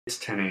It's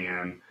 10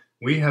 a.m.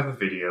 We have a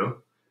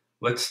video.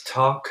 Let's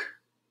talk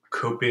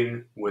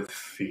coping with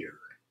fear.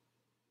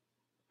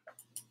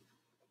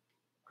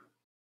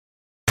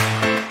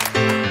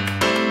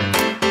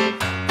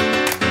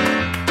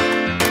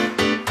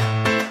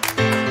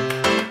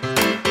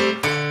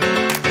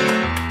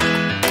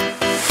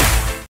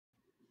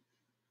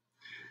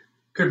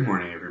 Good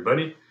morning,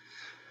 everybody.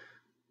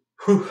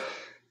 Whew,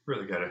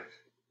 really gotta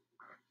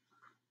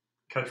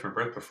catch my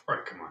breath before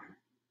I come on here.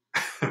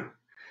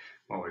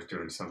 I'm always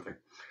doing something.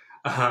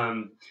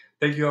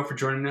 Thank you all for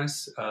joining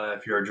us.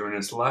 If you are joining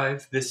us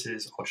live, this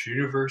is Ultra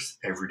Universe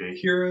Everyday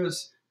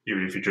Heroes.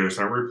 Even if you join us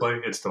on replay,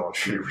 it's still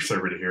Ultra Universe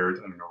Everyday Heroes.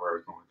 I don't know where I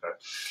was going with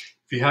that.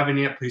 If you haven't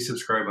yet, please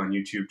subscribe on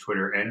YouTube,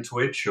 Twitter, and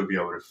Twitch. You'll be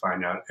able to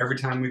find out every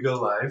time we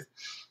go live,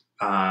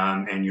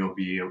 and you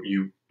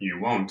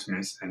won't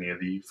miss any of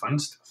the fun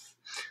stuff.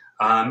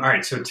 All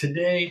right, so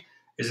today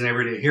is an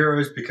Everyday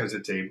Heroes because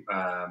it's a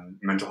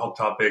mental health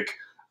topic.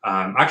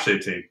 Actually,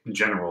 it's a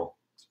general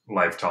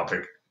life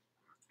topic.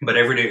 But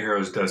Everyday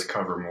Heroes does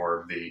cover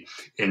more of the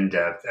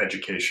in-depth,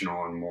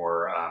 educational, and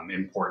more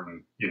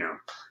important,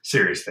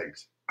 serious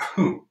things.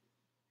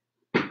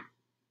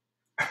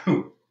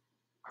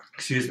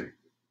 Excuse me.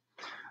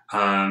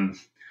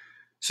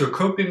 So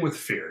coping with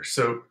fear.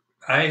 So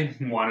I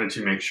wanted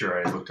to make sure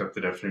I looked up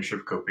the definition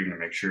of coping to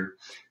make sure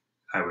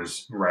I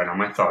was right on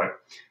my thought.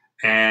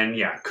 And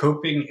yeah,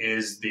 coping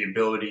is the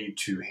ability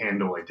to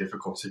handle a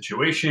difficult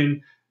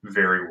situation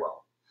very well.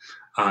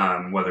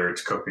 Whether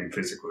it's coping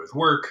physically with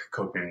work,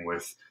 coping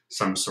with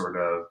some sort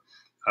of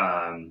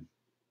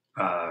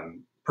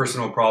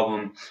personal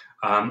problem,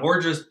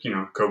 or just,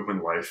 coping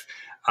with life.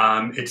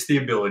 It's the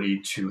ability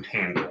to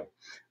handle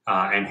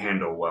and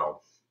handle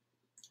well.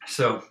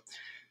 So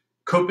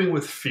coping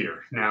with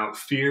fear. Now,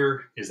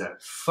 fear is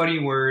that funny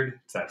word.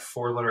 It's that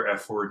 4-letter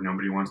F word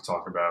nobody wants to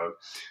talk about.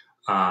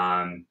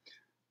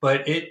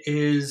 But it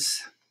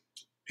is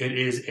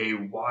a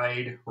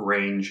wide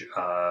range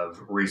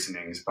of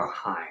reasonings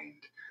behind.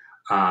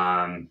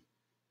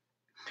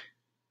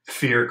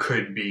 Fear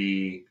could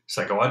be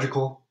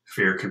psychological,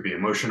 fear could be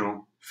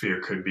emotional,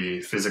 fear could be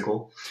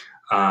physical,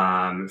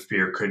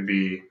 fear could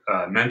be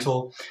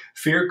mental,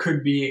 fear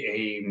could be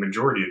a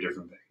majority of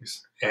different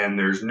things. And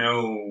there's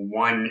no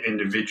one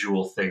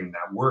individual thing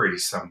that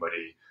worries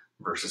somebody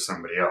versus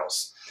somebody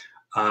else.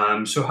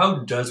 So how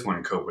does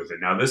one cope with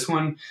it? Now, this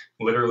one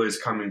literally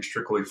is coming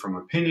strictly from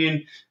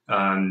opinion.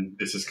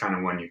 This is kind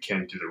of one you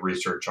can't do the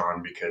research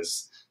on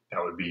because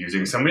that would be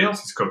using somebody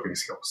else's coping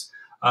skills.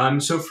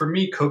 So for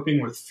me,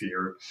 coping with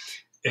fear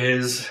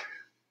is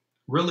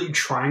really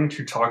trying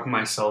to talk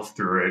myself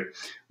through it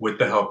with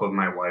the help of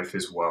my wife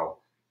as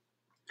well.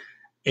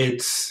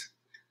 It's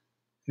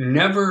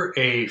never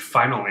a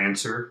final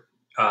answer.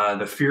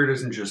 The fear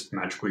doesn't just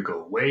magically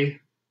go away.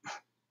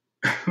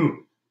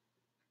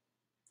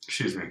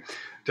 Excuse me.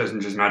 Doesn't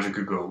just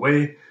magically go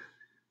away.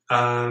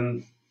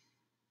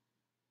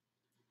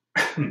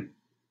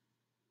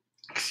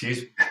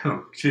 Excuse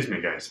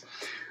me, guys.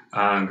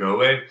 Go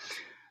away.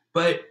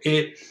 But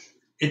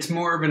it's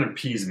more of an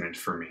appeasement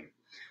for me.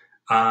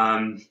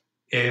 For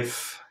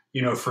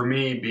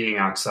me, being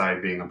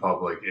outside, being in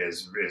public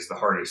is the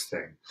hardest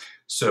thing.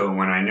 So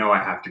when I know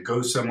I have to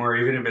go somewhere,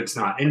 even if it's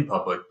not in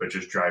public, but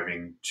just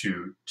driving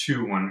to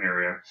one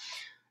area,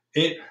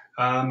 it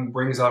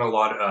brings out a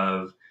lot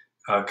of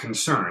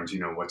concerns.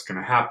 What's going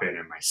to happen?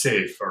 Am I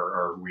safe?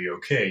 Are we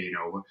okay?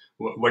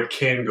 What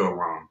can go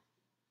wrong?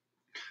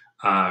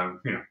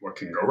 What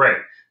can go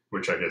right?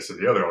 Which I guess is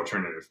the other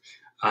alternative.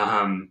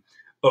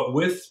 But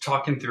with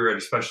talking through it,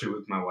 especially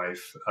with my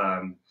wife,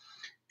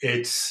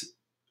 it's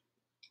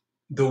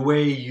the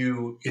way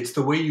you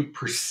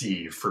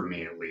perceive, for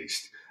me at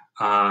least.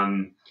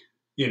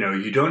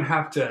 You don't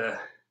have to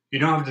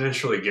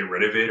necessarily get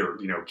rid of it or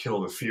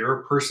kill the fear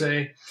per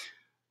se,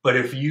 but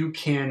if you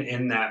can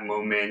in that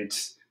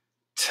moment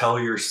tell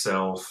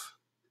yourself,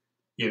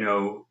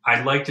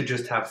 I'd like to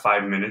just have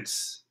 5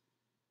 minutes.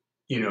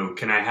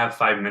 Can I have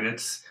 5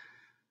 minutes?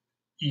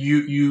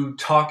 You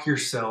talk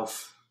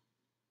yourself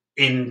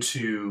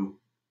into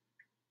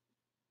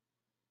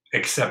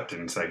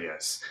acceptance, I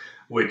guess,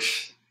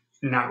 which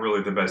not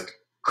really the best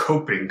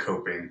coping,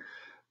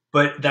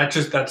 but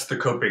that's the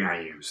coping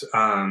I use.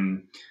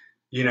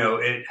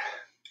 It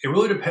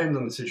really depends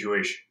on the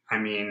situation. I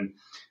mean,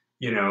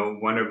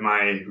 one of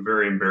my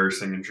very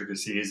embarrassing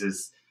intricacies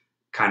is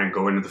kind of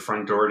going to the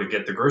front door to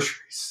get the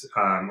groceries,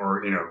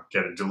 or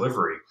get a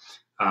delivery.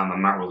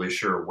 I'm not really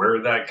sure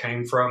where that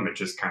came from. It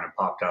just kind of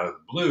popped out of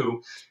the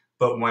blue.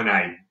 But when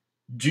I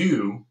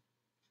do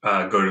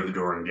go to the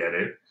door and get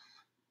it,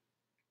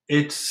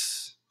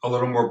 it's a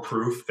little more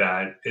proof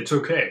that it's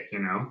okay.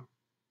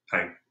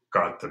 I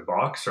got the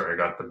box or I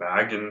got the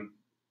bag and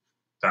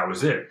that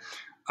was it.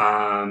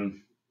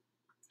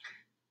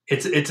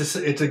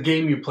 It's a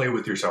game you play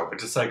with yourself.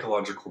 It's a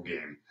psychological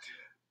game.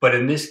 But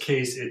in this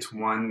case, it's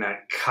one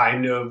that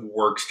kind of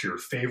works to your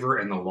favor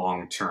in the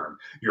long term.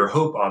 Your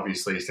hope,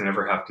 obviously, is to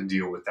never have to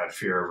deal with that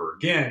fear ever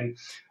again.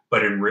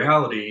 But in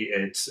reality,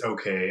 it's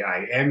okay,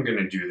 I am going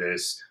to do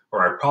this,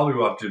 or I probably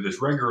will have to do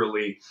this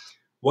regularly.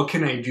 what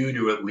can I do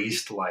to at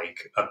least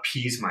like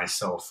appease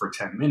myself for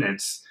 10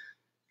 minutes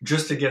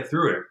just to get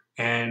through it?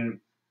 And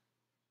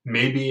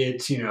maybe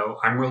it's,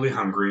 I'm really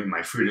hungry.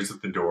 My food is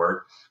at the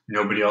door.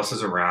 Nobody else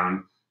is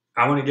around.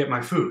 I want to get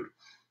my food.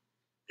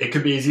 It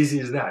could be as easy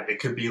as that. It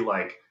could be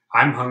like,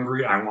 I'm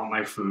hungry. I want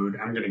my food.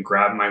 I'm going to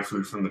grab my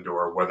food from the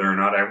door, whether or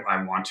not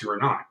I want to or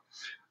not.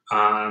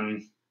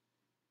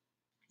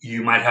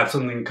 You might have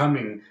something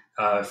coming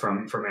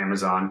from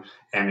Amazon,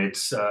 and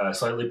it's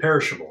slightly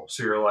perishable.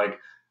 So you're like,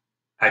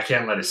 I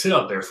can't let it sit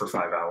out there for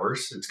 5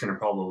 hours. It's going to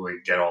probably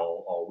get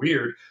all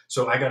weird.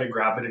 So I got to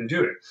grab it and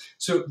do it.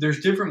 So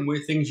there's different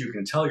things you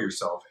can tell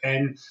yourself,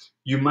 and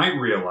you might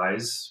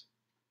realize,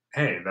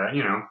 hey,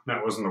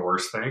 that wasn't the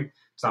worst thing.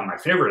 It's not my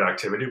favorite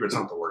activity, but it's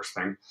not the worst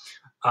thing.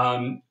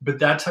 But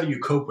that's how you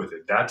cope with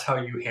it. That's how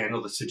you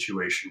handle the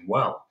situation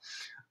well.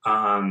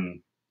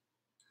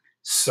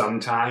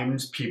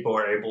 Sometimes people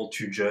are able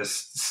to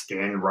just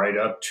stand right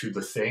up to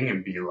the thing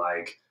and be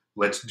like,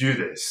 let's do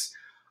this.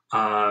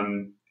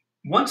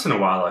 Once in a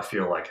while, I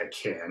feel like I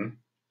can.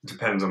 It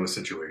depends on the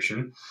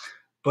situation.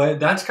 But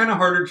that's kind of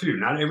harder to do.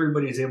 Not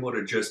everybody is able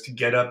to just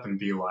get up and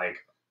be like,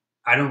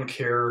 I don't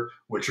care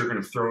what you're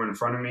going to throw in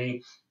front of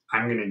me.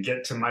 I'm going to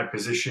get to my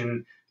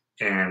position,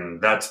 and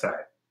that's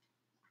that.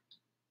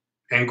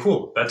 And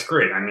cool, that's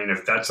great. I mean,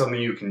 if that's something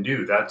you can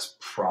do, that's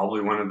probably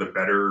one of the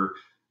better,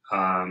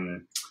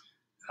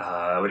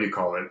 what do you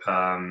call it?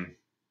 I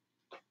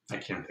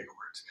can't think of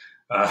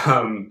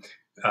words.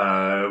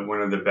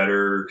 One of the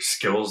better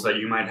skills that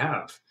you might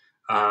have.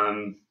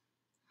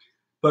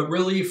 But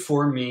really,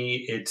 for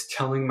me, it's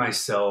telling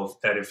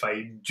myself that if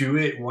I do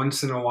it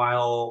once in a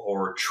while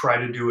or try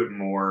to do it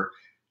more,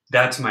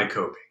 that's my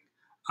coping.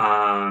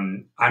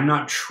 I'm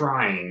not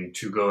trying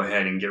to go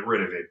ahead and get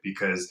rid of it,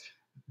 because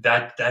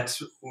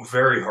that's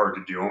very hard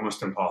to do,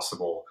 almost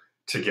impossible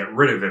to get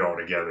rid of it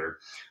altogether.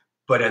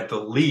 But at the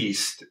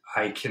least,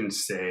 I can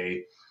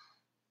say,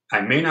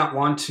 I may not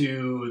want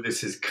to,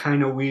 this is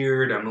kind of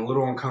weird, I'm a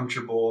little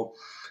uncomfortable,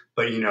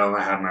 but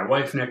I have my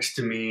wife next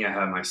to me, I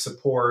have my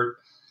support.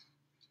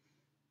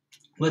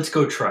 Let's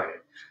go try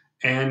it.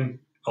 And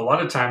a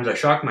lot of times I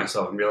shock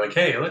myself and be like,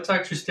 hey, let's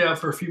actually stay out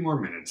for a few more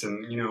minutes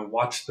and,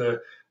 watch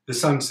the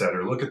sunset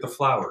or look at the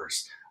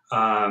flowers.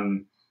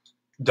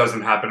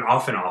 Doesn't happen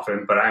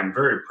often, but I'm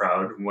very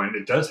proud when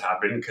it does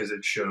happen, because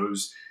it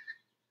shows,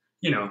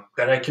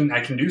 that I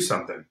can do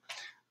something.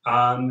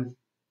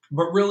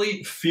 But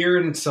really, fear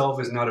in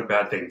itself is not a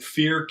bad thing.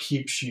 Fear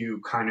keeps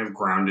you kind of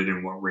grounded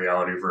in what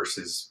reality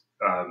versus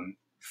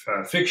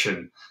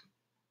fiction.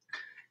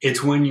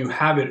 It's when you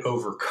have it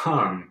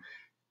overcome,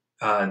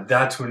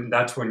 that's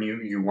when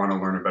you want to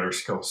learn a better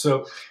skill.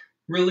 So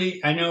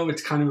really, I know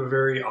it's kind of a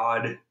very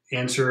odd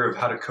answer of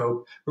how to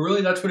cope, but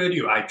really that's what I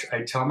do. I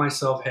tell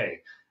myself, hey,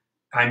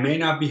 I may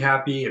not be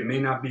happy, it may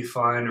not be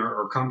fun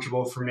or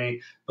comfortable for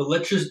me, but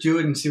let's just do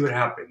it and see what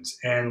happens.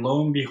 And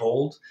lo and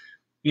behold,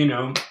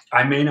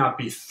 I may not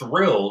be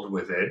thrilled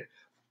with it,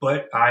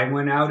 but I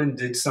went out and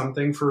did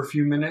something for a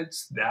few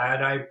minutes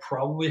that I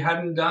probably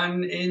hadn't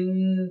done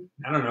in,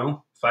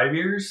 5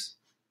 years,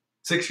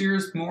 6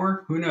 years,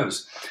 more, who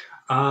knows?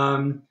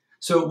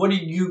 So what do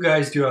you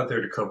guys do out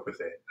there to cope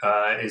with it?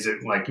 Is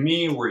it like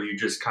me, where you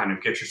just kind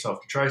of get yourself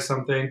to try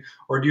something?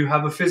 Or do you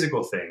have a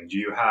physical thing? Do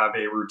you have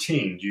a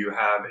routine? Do you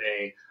have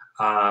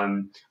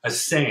a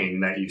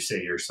saying that you say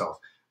to yourself?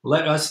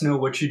 Let us know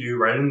what you do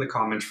right in the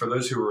comments. For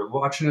those who are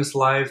watching us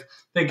live,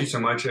 thank you so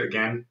much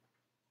again.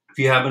 If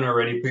you haven't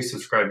already, please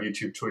subscribe to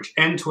YouTube, Twitch,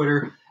 and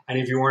Twitter. And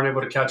if you weren't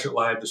able to catch it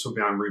live, this will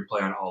be on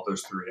replay on all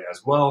those three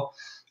as well.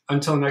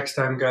 Until next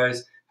time,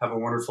 guys, have a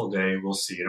wonderful day. We'll see you.